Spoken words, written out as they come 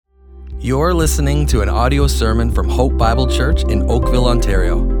You're listening to an audio sermon from Hope Bible Church in Oakville,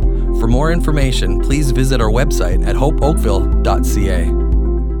 Ontario. For more information, please visit our website at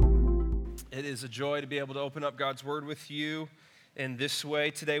hopeoakville.ca. It is a joy to be able to open up God's Word with you in this way.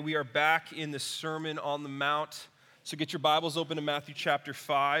 Today we are back in the Sermon on the Mount. So get your Bibles open to Matthew chapter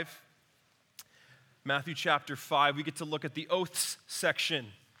 5. Matthew chapter 5, we get to look at the oaths section.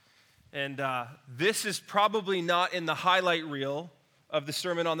 And this is probably not in the highlight reel of the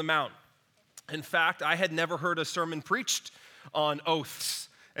Sermon on the Mount. In fact, I had never heard a sermon preached on oaths.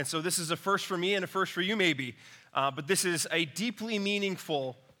 And so this is a first for me and a first for you maybe. But this is a deeply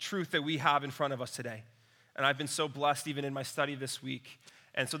meaningful truth that we have in front of us today. And I've been so blessed even in my study this week.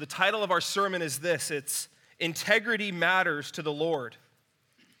 And so the title of our sermon is this. It's Integrity Matters to the Lord.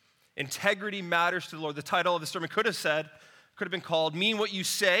 Integrity matters to the Lord. The title of the sermon could have been called Mean What You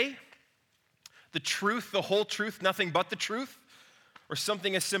Say, the truth, the whole truth, nothing but the truth, or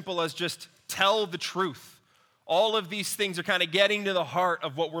something as simple as just tell the truth. All of these things are kind of getting to the heart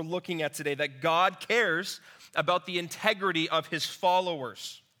of what we're looking at today, that God cares about the integrity of his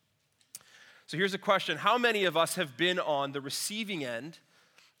followers. So here's a question. How many of us have been on the receiving end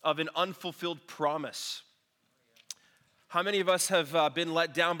of an unfulfilled promise? How many of us have been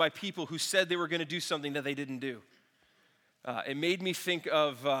let down by people who said they were going to do something that they didn't do? It made me think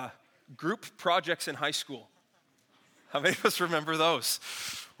of group projects in high school. How many of us remember those?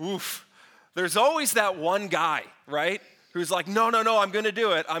 Oof. There's always that one guy, right? Who's like, no, I'm going to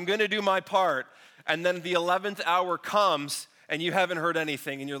do it. I'm going to do my part. And then the 11th hour comes and you haven't heard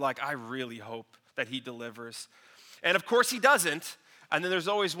anything. And you're like, I really hope that he delivers. And of course he doesn't. And then there's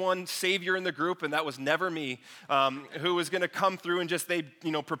always one savior in the group, and that was never me, who was going to come through and just they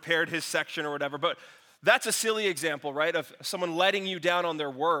prepared his section or whatever. But that's a silly example, right, of someone letting you down on their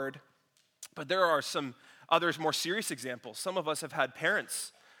word. But there are some others more serious examples. Some of us have had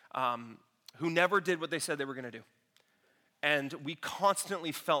parents who never did what they said they were going to do. And we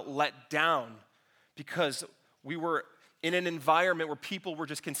constantly felt let down because we were in an environment where people were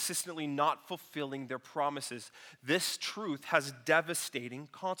just consistently not fulfilling their promises. This truth has devastating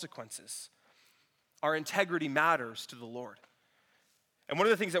consequences. Our integrity matters to the Lord. And one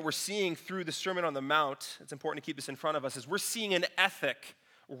of the things that we're seeing through the Sermon on the Mount, it's important to keep this in front of us, is we're seeing an ethic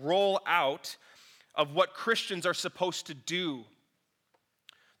roll out of what Christians are supposed to do.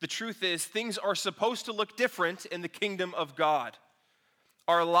 The truth is, things are supposed to look different in the kingdom of God.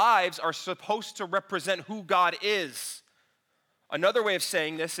 Our lives are supposed to represent who God is. Another way of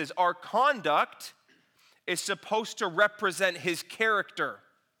saying this is our conduct is supposed to represent his character.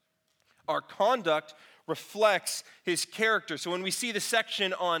 Our conduct reflects his character. So when we see the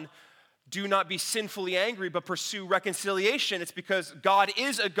section on do not be sinfully angry but pursue reconciliation, it's because God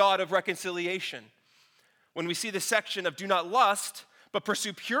is a God of reconciliation. When we see the section of do not lust but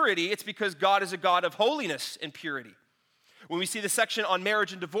pursue purity, it's because God is a God of holiness and purity. When we see the section on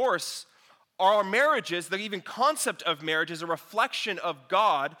marriage and divorce, our marriages, the even concept of marriage, is a reflection of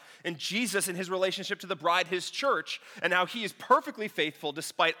God and Jesus and his relationship to the bride, his church, and how he is perfectly faithful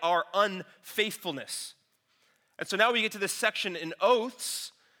despite our unfaithfulness. And so now we get to this section in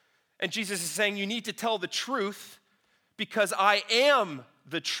oaths, and Jesus is saying, you need to tell the truth because I am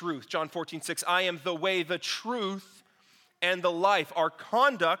the truth. John 14:6, I am the way, the truth, and the life. Our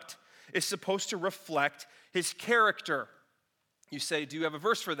conduct is supposed to reflect his character. You say, do you have a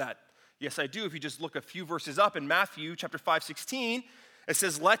verse for that? Yes, I do. If you just look a few verses up in Matthew chapter 5:16, it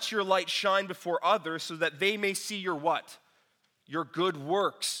says, let your light shine before others so that they may see your what? Your good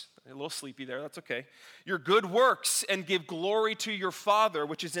works. A little sleepy there, that's okay. Your good works and give glory to your Father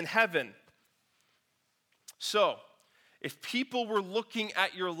which is in heaven. So, if people were looking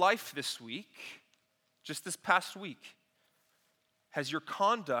at your life this week, just this past week, has your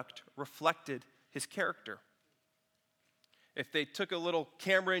conduct reflected his character? If they took a little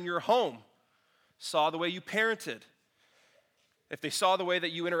camera in your home, saw the way you parented, if they saw the way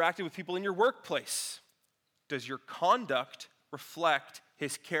that you interacted with people in your workplace, does your conduct reflect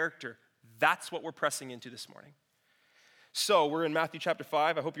his character? That's what we're pressing into this morning. So we're in Matthew chapter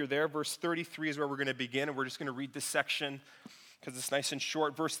 5. I hope you're there. Verse 33 is where we're going to begin, and we're just going to read this section because it's nice and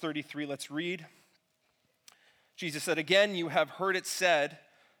short. Verse 33, let's read. Jesus said, again, you have heard it said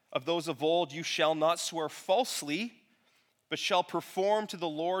of those of old, you shall not swear falsely, but shall perform to the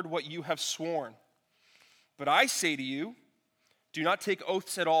Lord what you have sworn. But I say to you, do not take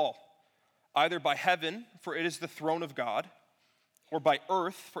oaths at all, either by heaven, for it is the throne of God, or by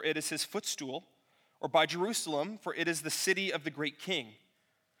earth, for it is his footstool, or by Jerusalem, for it is the city of the great king.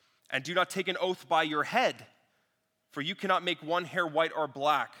 And do not take an oath by your head, for you cannot make one hair white or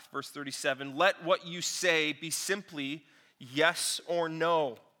black. Verse 37, let what you say be simply yes or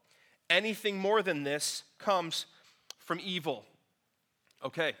no, anything more than this comes from evil.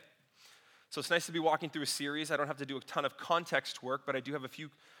 Okay, so it's nice to be walking through a series. I don't have to do a ton of context work, but I do have a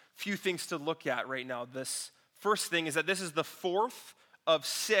few things to look at right now. This first thing is that this is the fourth of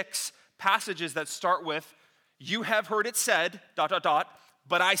 6 passages that start with, "You have heard it said, ...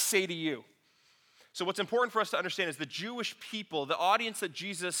 but I say to you." So what's important for us to understand is the Jewish people, the audience that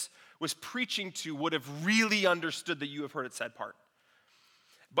Jesus was preaching to, would have really understood the "you have heard it said" part.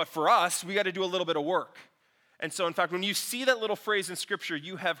 But for us, we got to do a little bit of work. And so, in fact, when you see that little phrase in Scripture,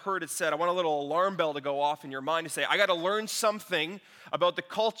 "you have heard it said," I want a little alarm bell to go off in your mind to say, I got to learn something about the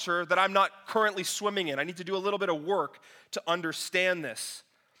culture that I'm not currently swimming in. I need to do a little bit of work to understand this.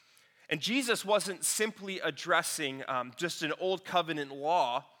 And Jesus wasn't simply addressing just an old covenant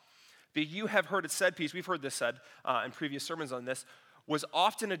law. The "you have heard it said" piece, we've heard this said in previous sermons on this, was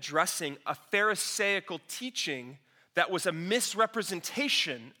often addressing a Pharisaical teaching that was a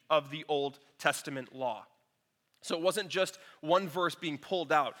misrepresentation of the Old Testament law. So it wasn't just one verse being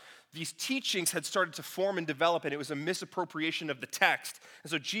pulled out. These teachings had started to form and develop, and it was a misappropriation of the text.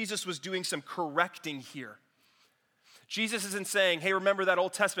 And so Jesus was doing some correcting here. Jesus isn't saying, hey, remember that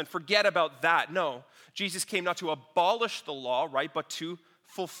Old Testament, forget about that. No, Jesus came not to abolish the law, right, but to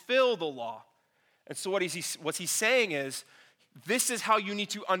fulfill the law. And so what he's saying is, this is how you need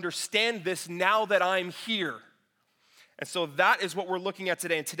to understand this now that I'm here. And so that is what we're looking at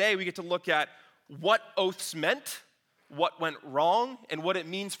today. And today we get to look at what oaths meant, what went wrong, and what it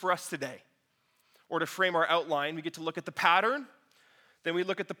means for us today. Or to frame our outline, we get to look at the pattern, then we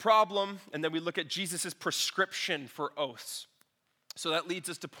look at the problem, and then we look at Jesus' prescription for oaths. So that leads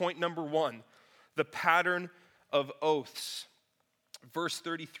us to point number 1, the pattern of oaths. Verse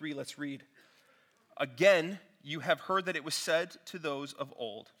 33, let's read. "Again, you have heard that it was said to those of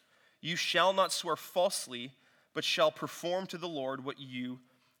old, 'You shall not swear falsely, but shall perform to the Lord what you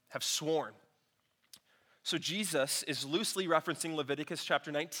have sworn.'" So Jesus is loosely referencing Leviticus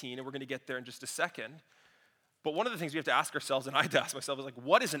chapter 19, and we're going to get there in just a second. But one of the things we have to ask ourselves, and I had to ask myself, is like,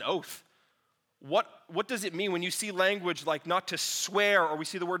 what is an oath? What does it mean when you see language like not to swear, or we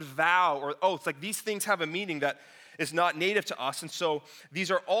see the word vow or oath? Like, these things have a meaning that is not native to us. And so these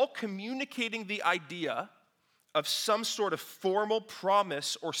are all communicating the idea of some sort of formal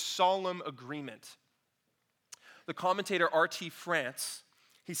promise or solemn agreement. The commentator R.T. France,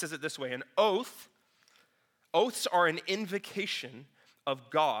 he says it this way: oaths are an invocation of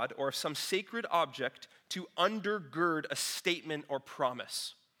God or some sacred object to undergird a statement or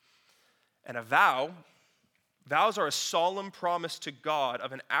promise. And vows are a solemn promise to God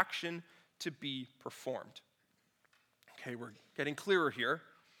of an action to be performed. Okay, we're getting clearer here.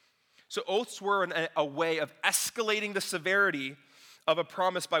 So oaths were a way of escalating the severity of a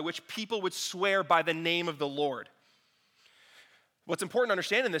promise by which people would swear by the name of the Lord. What's important to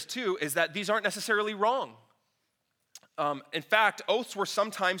understand in this too is that these aren't necessarily wrong. In fact, oaths were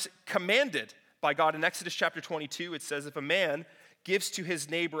sometimes commanded by God. In Exodus chapter 22, it says, if a man gives to his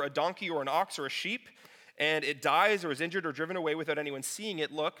neighbor a donkey or an ox or a sheep, and it dies or is injured or driven away without anyone seeing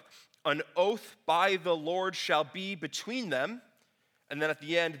it, look, an oath by the Lord shall be between them. And then at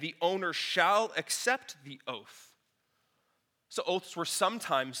the end, the owner shall accept the oath. So oaths were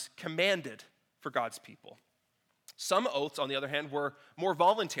sometimes commanded for God's people. Some oaths, on the other hand, were more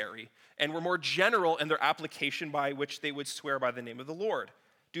voluntary and were more general in their application by which they would swear by the name of the Lord.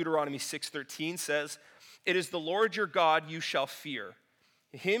 Deuteronomy 6:13 says, "It is the Lord your God you shall fear.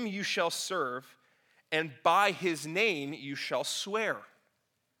 Him you shall serve, and by his name you shall swear."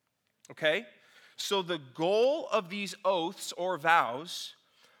 Okay? So the goal of these oaths or vows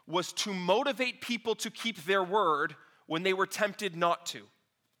was to motivate people to keep their word when they were tempted not to.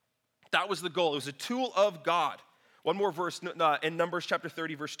 That was the goal. It was a tool of God. One more verse in Numbers chapter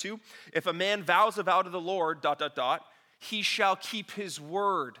 30, verse 2. If a man vows a vow to the Lord, ... he shall keep his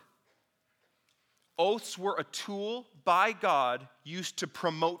word. Oaths were a tool by God used to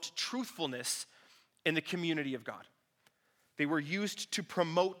promote truthfulness in the community of God. They were used to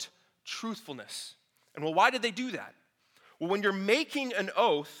promote truthfulness. And well, why did they do that? Well, when you're making an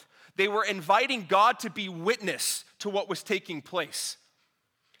oath, they were inviting God to be witness to what was taking place.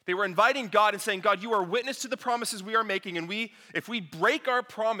 They were inviting God and saying, God, you are witness to the promises we are making, and if we break our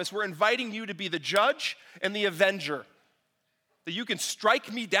promise, we're inviting you to be the judge and the avenger. That you can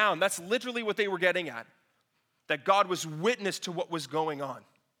strike me down. That's literally what they were getting at. That God was witness to what was going on.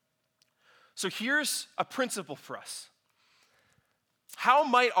 So here's a principle for us. How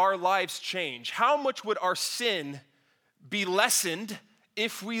might our lives change? How much would our sin be lessened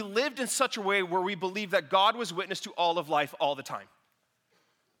if we lived in such a way where we believe that God was witness to all of life all the time?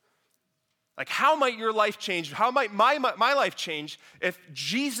 Like, how might your life change? How might my life change if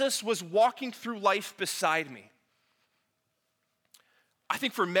Jesus was walking through life beside me? I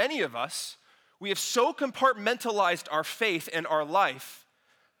think for many of us, we have so compartmentalized our faith and our life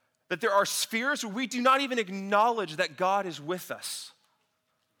that there are spheres where we do not even acknowledge that God is with us.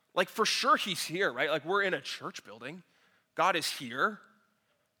 Like, for sure he's here, right? Like, we're in a church building. God is here.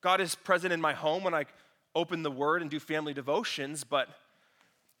 God is present in my home when I open the Word and do family devotions, but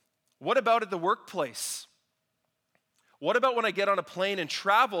what about at the workplace? What about when I get on a plane and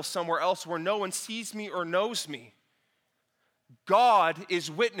travel somewhere else where no one sees me or knows me? God is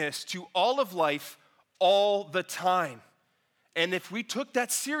witness to all of life all the time. And if we took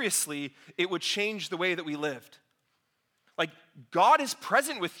that seriously, it would change the way that we lived. Like, God is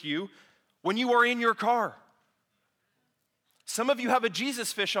present with you when you are in your car. Some of you have a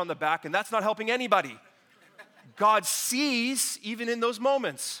Jesus fish on the back, and that's not helping anybody. God sees even in those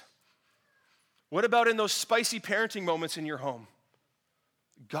moments. What about in those spicy parenting moments in your home?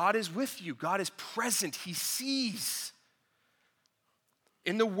 God is with you. God is present. He sees.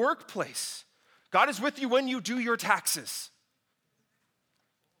 In the workplace, God is with you when you do your taxes.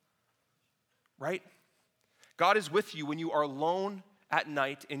 Right? God is with you when you are alone at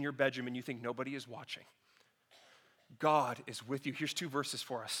night in your bedroom and you think nobody is watching. God is with you. Here's 2 verses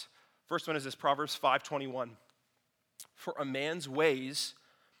for us. First one is this, Proverbs 5:21. For a man's ways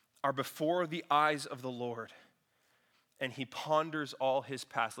are before the eyes of the Lord, and he ponders all his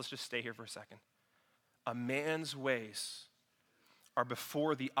paths. Let's just stay here for a second. A man's ways are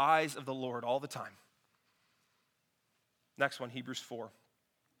before the eyes of the Lord all the time. Next one, Hebrews 4.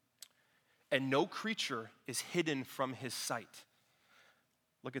 And no creature is hidden from his sight.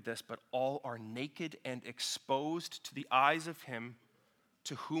 Look at this, but all are naked and exposed to the eyes of him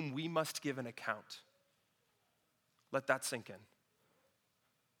to whom we must give an account. Let that sink in.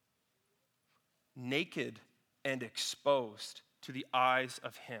 Naked and exposed to the eyes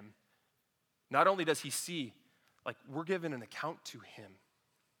of him. Not only does he see, like, we're given an account to him.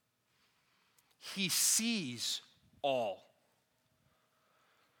 He sees all.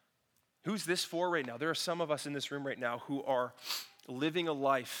 Who's this for right now? There are some of us in this room right now who are living a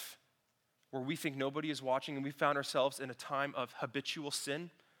life where we think nobody is watching, and we found ourselves in a time of habitual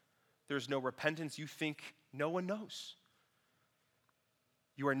sin. There's no repentance. You think no one knows.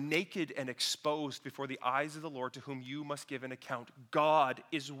 You are naked and exposed before the eyes of the Lord, to whom you must give an account. God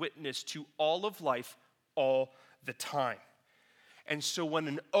is witness to all of life all the time. And so when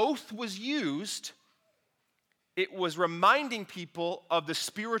an oath was used, it was reminding people of the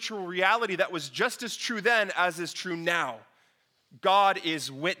spiritual reality that was just as true then as is true now. God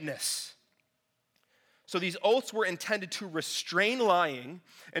is witness. So these oaths were intended to restrain lying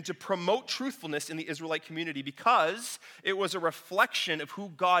and to promote truthfulness in the Israelite community because it was a reflection of who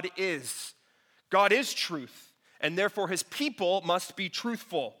God is. God is truth, and therefore his people must be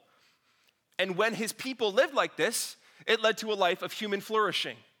truthful. And when his people lived like this, it led to a life of human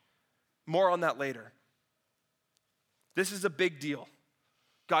flourishing. More on that later. This is a big deal.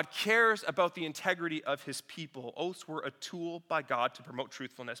 God cares about the integrity of his people. Oaths were a tool by God to promote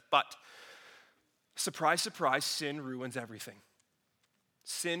truthfulness, but surprise, surprise, sin ruins everything.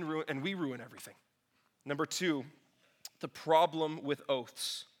 And we ruin everything. Number 2, the problem with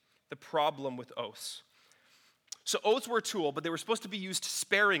oaths. The problem with oaths. So oaths were a tool, but they were supposed to be used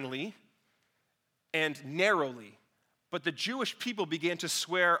sparingly and narrowly. But the Jewish people began to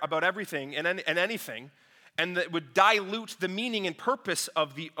swear about everything and anything, and that would dilute the meaning and purpose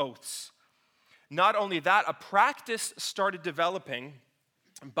of the oaths. Not only that, a practice started developing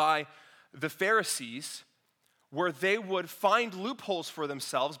by the Pharisees where they would find loopholes for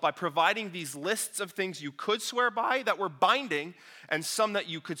themselves by providing these lists of things you could swear by that were binding and some that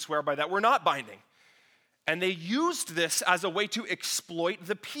you could swear by that were not binding. And they used this as a way to exploit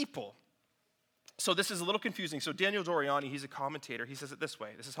the people. So this is a little confusing. So Daniel Doriani, he's a commentator, he says it this way.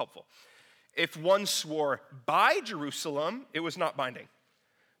 This is helpful. If one swore by Jerusalem, it was not binding.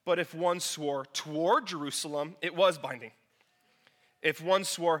 But if one swore toward Jerusalem, it was binding. If one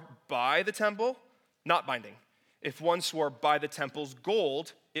swore by the temple, not binding. If one swore by the temple's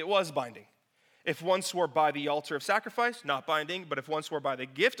gold, it was binding. If one swore by the altar of sacrifice, not binding. But if one swore by the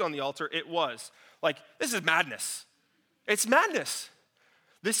gift on the altar, it was. Like, this is madness. It's madness.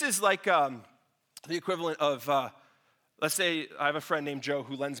 This is like the equivalent of, let's say I have a friend named Joe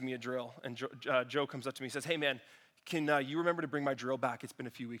who lends me a drill. And Joe comes up to me and says, hey man, can you remember to bring my drill back? It's been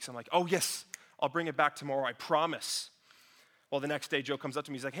a few weeks. I'm like, oh yes, I'll bring it back tomorrow, I promise. Well, the next day Joe comes up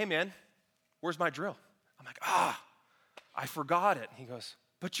to me, he's like, hey man, where's my drill? I'm like, I forgot it. He goes,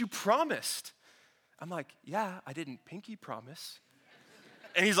 but you promised. I'm like, yeah, I didn't pinky promise.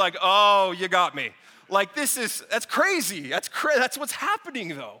 And he's like, oh, you got me. Like, that's crazy. That's what's happening,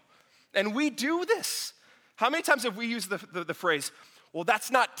 though. And we do this. How many times have we used the phrase, well,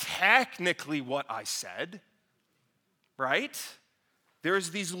 that's not technically what I said, right?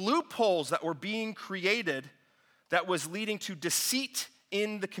 There's these loopholes that were being created that was leading to deceit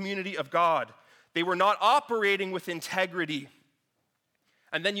in the community of God. They were not operating with integrity.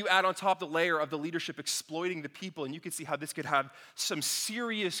 And then you add on top the layer of the leadership exploiting the people, and you can see how this could have some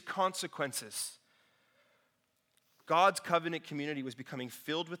serious consequences. God's covenant community was becoming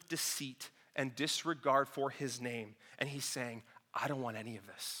filled with deceit and disregard for his name. And he's saying, I don't want any of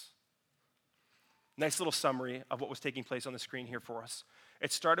this. Nice little summary of what was taking place on the screen here for us.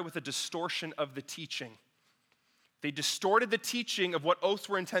 It started with a distortion of the teaching. They distorted the teaching of what oaths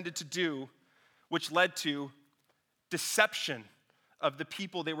were intended to do, which led to deception of the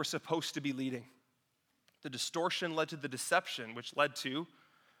people they were supposed to be leading. The distortion led to the deception, which led to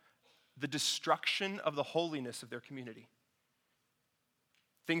the destruction of the holiness of their community.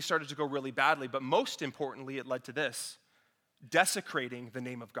 Things started to go really badly, but most importantly, it led to this: desecrating the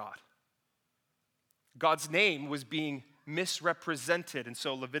name of God. God's name was being misrepresented, and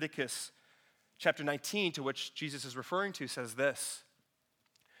so Leviticus chapter 19, to which Jesus is referring to, says this: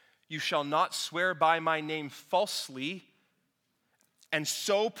 you shall not swear by my name falsely and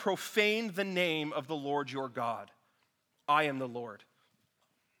so profane the name of the Lord your God. I am the Lord.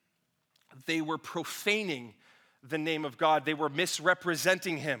 They were profaning the name of God. They were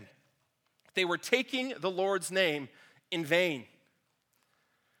misrepresenting him. They were taking the Lord's name in vain.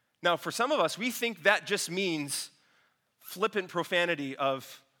 Now, for some of us, we think that just means flippant profanity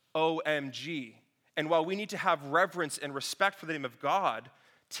of OMG. And while we need to have reverence and respect for the name of God,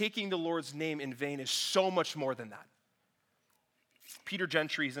 taking the Lord's name in vain is so much more than that. Peter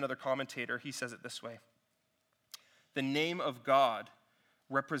Gentry is another commentator. He says it this way: the name of God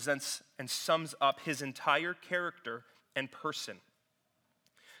represents and sums up his entire character and person.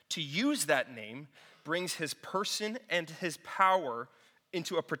 To use that name brings his person and his power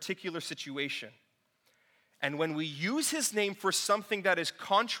into a particular situation. And when we use his name for something that is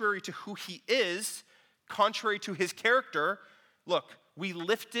contrary to who he is, contrary to his character, look, we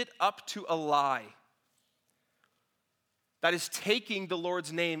lift it up to a lie. That is taking the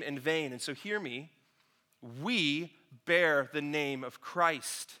Lord's name in vain. And so hear me, we bear the name of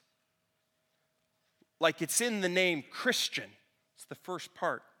Christ. Like it's in the name Christian. It's the first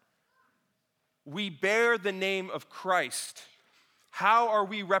part. We bear the name of Christ. How are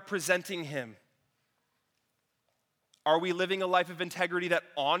we representing him? Are we living a life of integrity that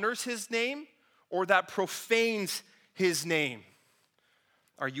honors his name or that profanes his name?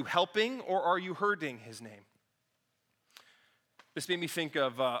 Are you helping or are you hurting his name? This made me think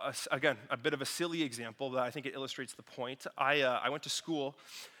of, again, a bit of a silly example, but I think it illustrates the point. I went to school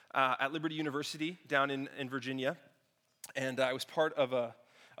at Liberty University down in Virginia, and I was part of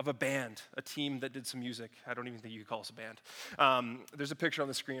a band, a team that did some music. I don't even think you could call us a band. There's a picture on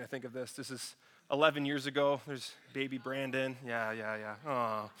the screen, I think, of this. This is 11 years ago. There's baby Brandon. Yeah.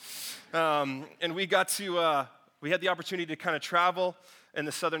 Oh. And we got to, we had the opportunity to kind of travel in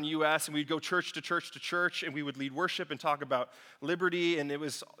the southern U.S., and we'd go church to church to church, and we would lead worship and talk about liberty, and it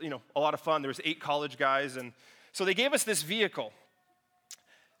was, a lot of fun. There was 8 college guys, and so they gave us this vehicle,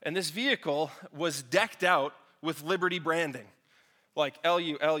 and this vehicle was decked out with Liberty branding, like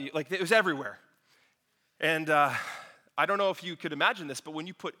LU, like it was everywhere. And I don't know if you could imagine this, but when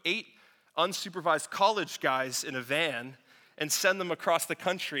you put 8 unsupervised college guys in a van and send them across the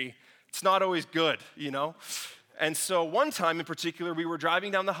country, it's not always good, And so one time in particular, we were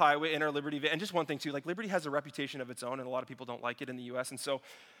driving down the highway in our Liberty van, and just one thing too, like Liberty has a reputation of its own, and a lot of people don't like it in the U.S., and so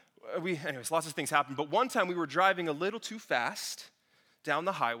anyways, lots of things happened, but one time we were driving a little too fast down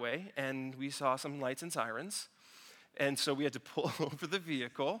the highway, and we saw some lights and sirens, and so we had to pull over the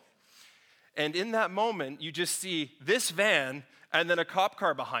vehicle, and in that moment, you just see this van and then a cop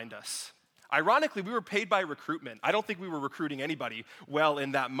car behind us. Ironically, we were paid by recruitment. I don't think we were recruiting anybody well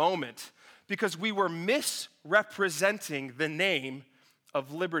in that moment, because we were misrepresenting the name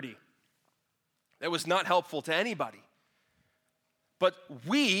of Liberty. That was not helpful to anybody. But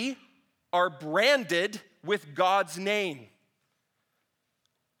we are branded with God's name.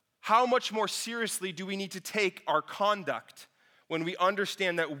 How much more seriously do we need to take our conduct when we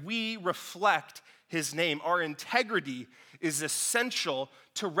understand that we reflect his name? Our integrity is essential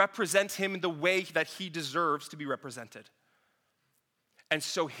to represent him in the way that he deserves to be represented. And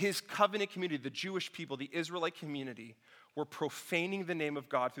so his covenant community, the Jewish people, the Israelite community, were profaning the name of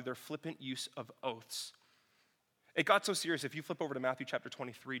God through their flippant use of oaths. It got so serious, if you flip over to Matthew chapter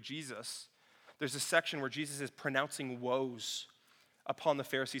 23, there's a section where Jesus is pronouncing woes upon the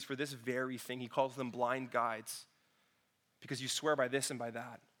Pharisees for this very thing. He calls them blind guides because you swear by this and by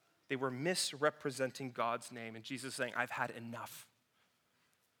that. They were misrepresenting God's name, and Jesus is saying, I've had enough.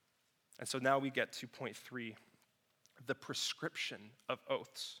 And so now we get to point 3, the prescription of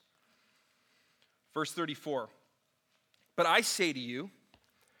oaths. Verse 34, but I say to you,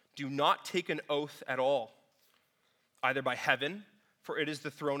 do not take an oath at all, either by heaven, for it is the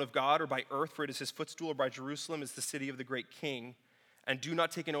throne of God, or by earth, for it is his footstool, or by Jerusalem, is the city of the great king. And do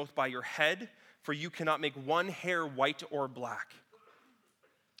not take an oath by your head, for you cannot make one hair white or black.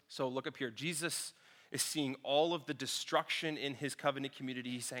 So look up here. Jesus is seeing all of the destruction in his covenant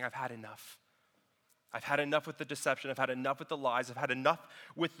community. He's saying, I've had enough. I've had enough with the deception. I've had enough with the lies. I've had enough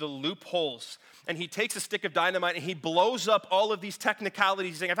with the loopholes. And he takes a stick of dynamite and he blows up all of these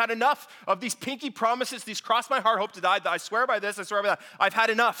technicalities. He's saying, I've had enough of these pinky promises, these cross my heart, hope to die. I swear by this, I swear by that. I've had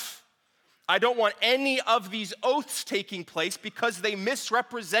enough. I don't want any of these oaths taking place because they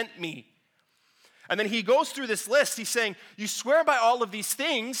misrepresent me. And then he goes through this list. He's saying, you swear by all of these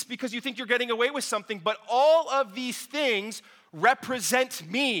things because you think you're getting away with something, but all of these things represent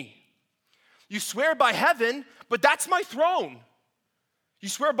me. You swear by heaven, but that's my throne. You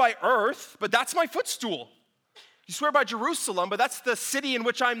swear by earth, but that's my footstool. You swear by Jerusalem, but that's the city in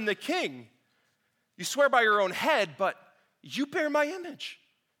which I'm the king. You swear by your own head, but you bear my image.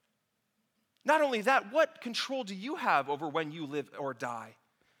 Not only that, what control do you have over when you live or die?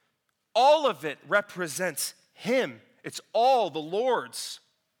 All of it represents him. It's all the Lord's.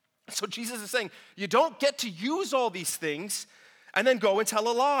 So Jesus is saying, you don't get to use all these things and then go and tell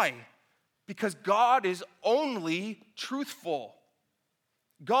a lie. Because God is only truthful.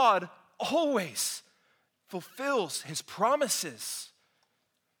 God always fulfills his promises.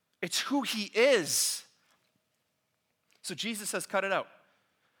 It's who he is. So Jesus says, cut it out.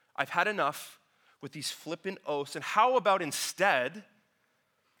 I've had enough with these flippant oaths. And how about instead,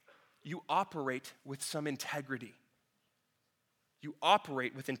 you operate with some integrity? You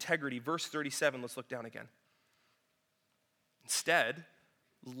operate with integrity. Verse 37, let's look down again. Instead,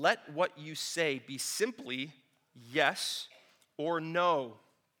 let what you say be simply yes or no.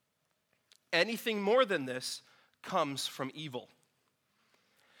 Anything more than this comes from evil.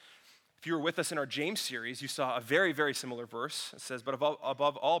 If you were with us in our James series, you saw a very, very similar verse. It says, but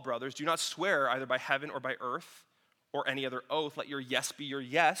above all, brothers, do not swear either by heaven or by earth or any other oath. Let your yes be your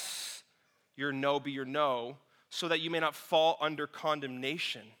yes, your no be your no, so that you may not fall under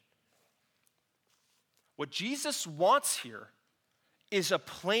condemnation. What Jesus wants here is a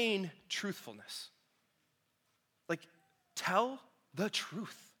plain truthfulness. Like, tell the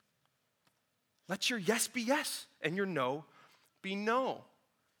truth. Let your yes be yes and your no be no.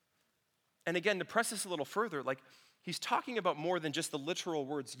 And again, to press this a little further, like, he's talking about more than just the literal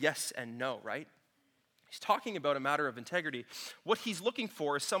words yes and no, right? He's talking about a matter of integrity. What he's looking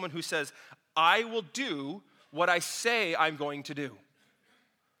for is someone who says, I will do what I say I'm going to do.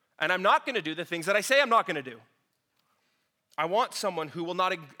 And I'm not going to do the things that I say I'm not going to do. I want someone who will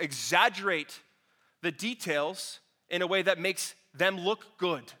not exaggerate the details in a way that makes them look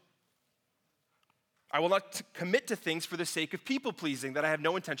good. I will not commit to things for the sake of people-pleasing that I have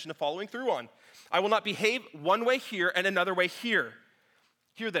no intention of following through on. I will not behave one way here and another way here.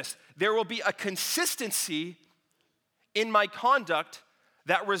 Hear this. There will be a consistency in my conduct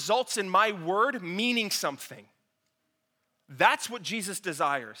that results in my word meaning something. That's what Jesus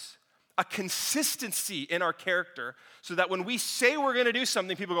desires. A consistency in our character so that when we say we're going to do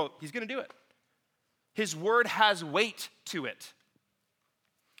something, people go, he's going to do it. His word has weight to it.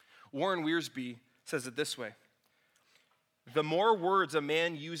 Warren Wiersbe says it this way. The more words a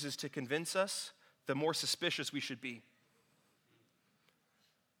man uses to convince us, the more suspicious we should be.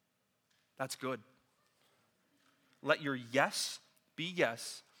 That's good. Let your yes be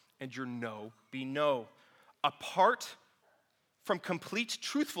yes and your no be no. Apart from complete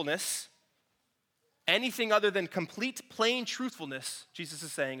truthfulness, anything other than complete plain truthfulness, Jesus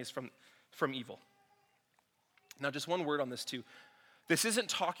is saying, is from evil. Now, just one word on this too. This isn't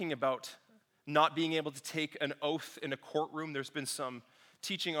talking about not being able to take an oath in a courtroom. There's been some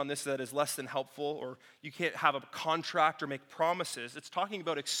teaching on this that is less than helpful, or you can't have a contract or make promises. It's talking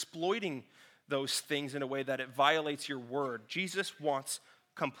about exploiting those things in a way that it violates your word. Jesus wants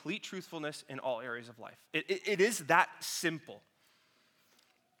complete truthfulness in all areas of life. It is that simple.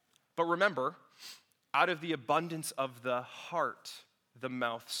 But remember, out of the abundance of the heart, the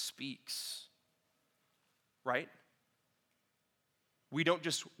mouth speaks. Right? We don't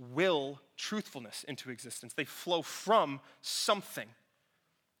just will truthfulness into existence. They flow from something.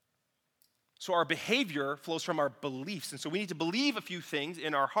 So our behavior flows from our beliefs. And so we need to believe a few things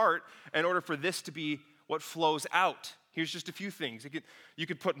in our heart in order for this to be what flows out Here's just a few things. You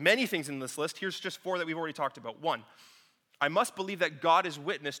could put many things in this list. Here's just 4 that we've already talked about. 1, I must believe that God is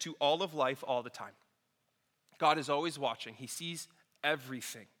witness to all of life all the time. God is always watching. He sees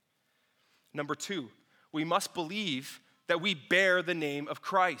everything. Number 2, we must believe that we bear the name of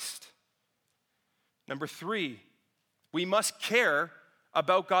Christ. Number 3, we must care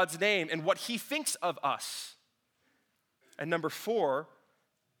about God's name and what he thinks of us. And number 4,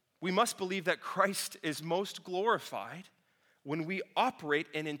 we must believe that Christ is most glorified when we operate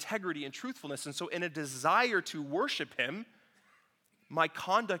in integrity and truthfulness. And so in a desire to worship him, my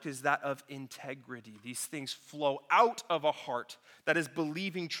conduct is that of integrity. These things flow out of a heart that is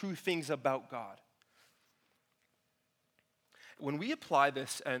believing true things about God. When we apply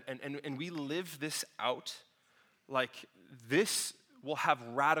this and we live this out, like this will have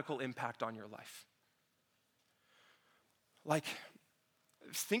radical impact on your life. Like,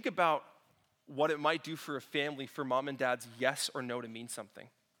 think about what it might do for a family for mom and dad's yes or no to mean something.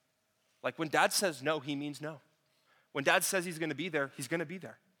 Like when dad says no, he means no. When dad says he's gonna be there, he's gonna be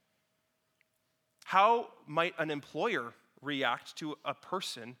there. How might an employer react to a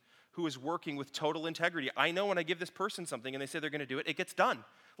person who is working with total integrity? I know when I give this person something and they say they're gonna do it, it gets done.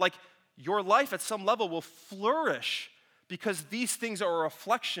 Like your life at some level will flourish because these things are a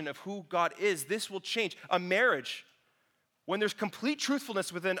reflection of who God is. This will change. A marriage, when there's complete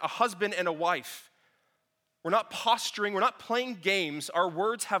truthfulness within a husband and a wife, we're not posturing, we're not playing games, our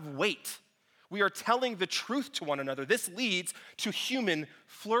words have weight. We are telling the truth to one another. This leads to human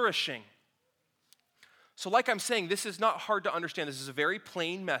flourishing. So like I'm saying, this is not hard to understand. This is a very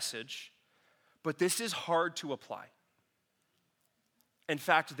plain message, but this is hard to apply. In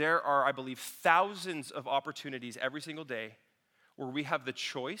fact, there are, I believe, thousands of opportunities every single day where we have the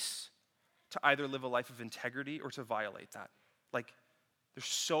choice to either live a life of integrity or to violate that. Like, there's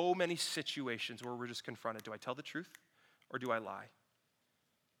so many situations where we're just confronted. Do I tell the truth or do I lie?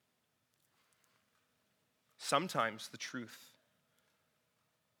 Sometimes the truth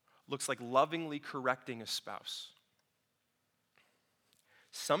looks like lovingly correcting a spouse.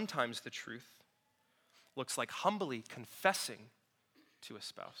 Sometimes the truth looks like humbly confessing to a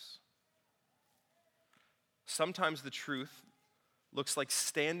spouse. Sometimes the truth looks like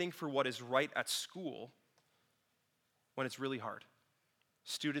standing for what is right at school when it's really hard.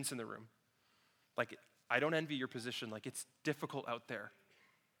 Students in the room, like, I don't envy your position. Like, it's difficult out there.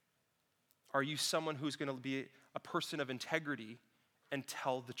 Are you someone who's going to be a person of integrity and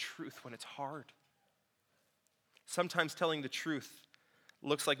tell the truth when it's hard? Sometimes telling the truth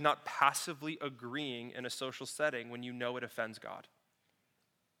looks like not passively agreeing in a social setting when you know it offends God.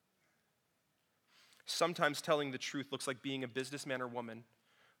 Sometimes telling the truth looks like being a businessman or woman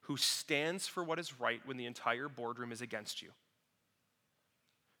who stands for what is right when the entire boardroom is against you.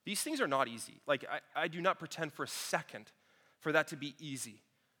 These things are not easy. Like, I do not pretend for a second for that to be easy.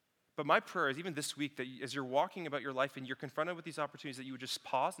 But my prayer is even this week that as you're walking about your life and you're confronted with these opportunities, that you would just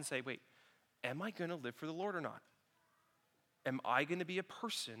pause and say, wait, am I going to live for the Lord or not? Am I going to be a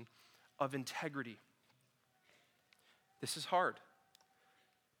person of integrity? This is hard,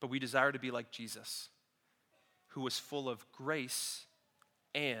 but we desire to be like Jesus, who was full of grace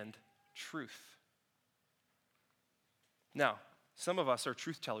and truth. Now, some of us are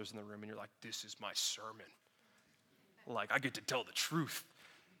truth tellers in the room, and you're like, this is my sermon. Like, I get to tell the truth.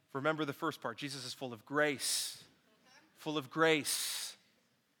 Remember the first part. Jesus is full of grace. Full of grace.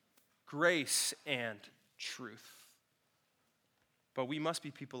 Grace and truth. But we must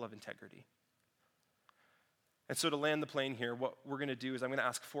be people of integrity. And so to land the plane here, what we're going to do is I'm going to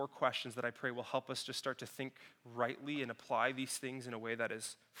ask 4 questions that I pray will help us just start to think rightly and apply these things in a way that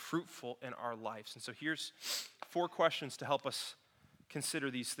is fruitful in our lives. And so here's 4 questions to help us consider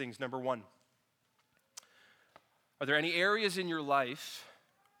these things. Number 1, are there any areas in your life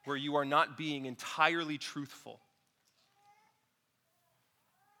where you are not being entirely truthful?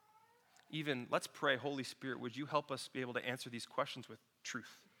 Even, let's pray, Holy Spirit, would you help us be able to answer these questions with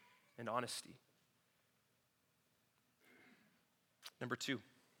truth and honesty? Number 2,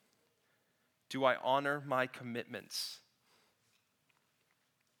 do I honor my commitments?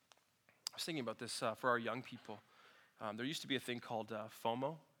 I was thinking about this for our young people. There used to be a thing called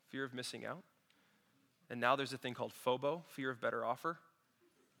FOMO, fear of missing out. And now there's a thing called FOBO, fear of better offer.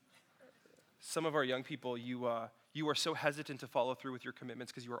 Some of our young people, you are so hesitant to follow through with your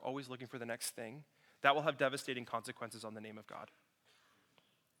commitments because you are always looking for the next thing. That will have devastating consequences on the name of God.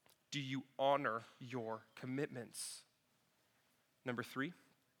 Do you honor your commitments? Number 3,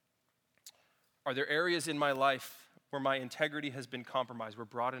 are there areas in my life where my integrity has been compromised? We're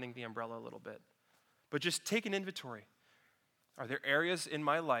broadening the umbrella a little bit. But just take an inventory. Are there areas in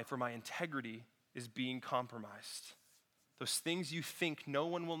my life where my integrity is being compromised? Those things you think no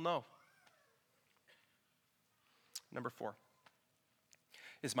one will know. Number 4,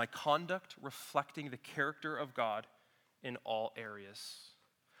 is my conduct reflecting the character of God in all areas?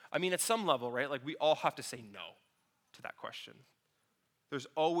 I mean, at some level, right? Like we all have to say no to that question. There's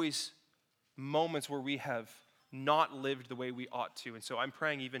always moments where we have not lived the way we ought to. And so I'm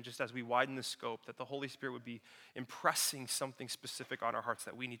praying, even just as we widen the scope, that the Holy Spirit would be impressing something specific on our hearts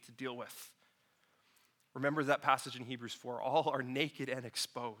that we need to deal with. Remember that passage in Hebrews 4, all are naked and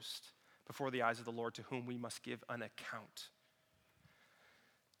exposed before the eyes of the Lord, to whom we must give an account.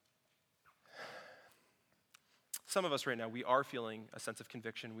 Some of us right now, we are feeling a sense of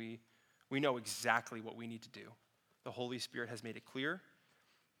conviction. We know exactly what we need to do. The Holy Spirit has made it clear.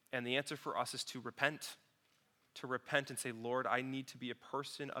 And the answer for us is to repent and say, Lord, I need to be a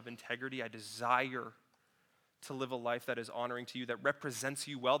person of integrity. I desire to live a life that is honoring to you, that represents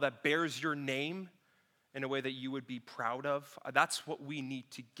you well, that bears your name in a way that you would be proud of. That's what we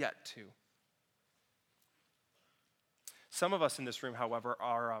need to get to. Some of us in this room, however,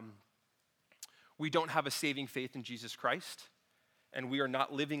 we don't have a saving faith in Jesus Christ, and we are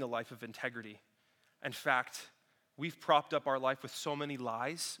not living a life of integrity. In fact, we've propped up our life with so many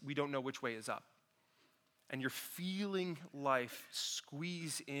lies, we don't know which way is up. And you're feeling life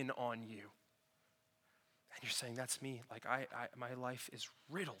squeeze in on you. And you're saying, that's me. Like my life is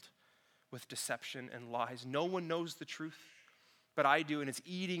riddled with deception and lies. No one knows the truth, but I do, and it's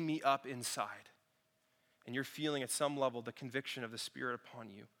eating me up inside. And you're feeling at some level the conviction of the Spirit upon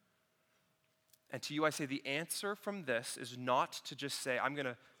you. And to you I say, the answer from this is not to just say, I'm going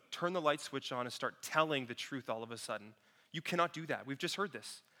to turn the light switch on and start telling the truth all of a sudden. You cannot do that. We've just heard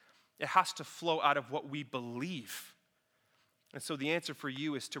this. It has to flow out of what we believe. And so the answer for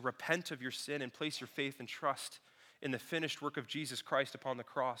you is to repent of your sin and place your faith and trust in the finished work of Jesus Christ upon the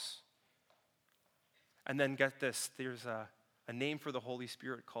cross. And then get this, there's a name for the Holy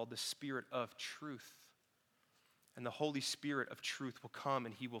Spirit called the Spirit of Truth. And the Holy Spirit of truth will come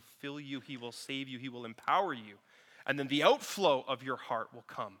and he will fill you, he will save you, he will empower you. And then the outflow of your heart will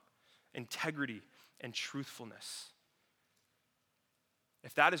come, integrity and truthfulness.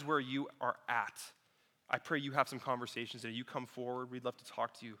 If that is where you are at, I pray you have some conversations today. You come forward, we'd love to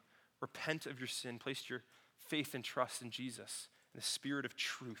talk to you. Repent of your sin, place your faith and trust in Jesus. And the Spirit of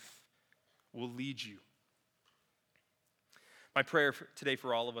truth will lead you. My prayer today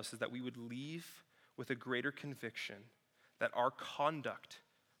for all of us is that we would leave with a greater conviction that our conduct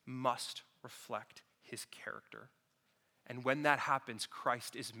must reflect his character. And when that happens,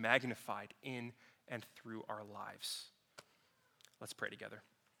 Christ is magnified in and through our lives. Let's pray together.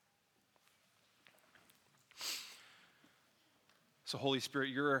 So Holy Spirit,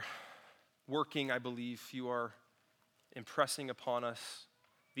 you're working, I believe. You are impressing upon us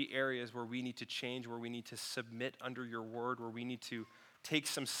the areas where we need to change, where we need to submit under your word, where we need to take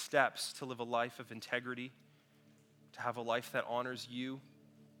some steps to live a life of integrity, to have a life that honors you.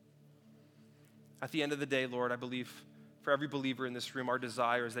 At the end of the day, Lord, I believe for every believer in this room, our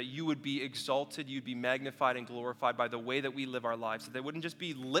desire is that you would be exalted, you'd be magnified and glorified by the way that we live our lives. That there wouldn't just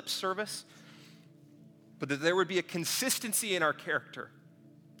be lip service, but that there would be a consistency in our character.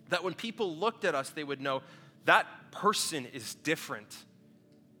 That when people looked at us, they would know that person is different.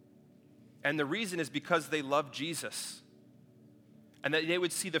 And the reason is because they love Jesus. And that they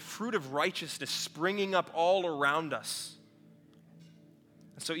would see the fruit of righteousness springing up all around us.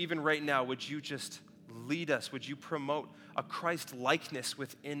 And so even right now, would you just lead us? Would you promote a Christ likeness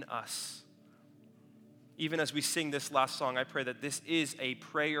within us? Even as we sing this last song, I pray that this is a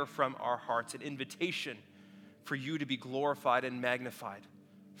prayer from our hearts, an invitation for you to be glorified and magnified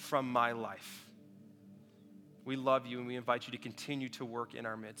from my life. We love you and we invite you to continue to work in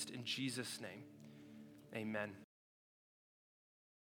our midst. In Jesus' name, amen.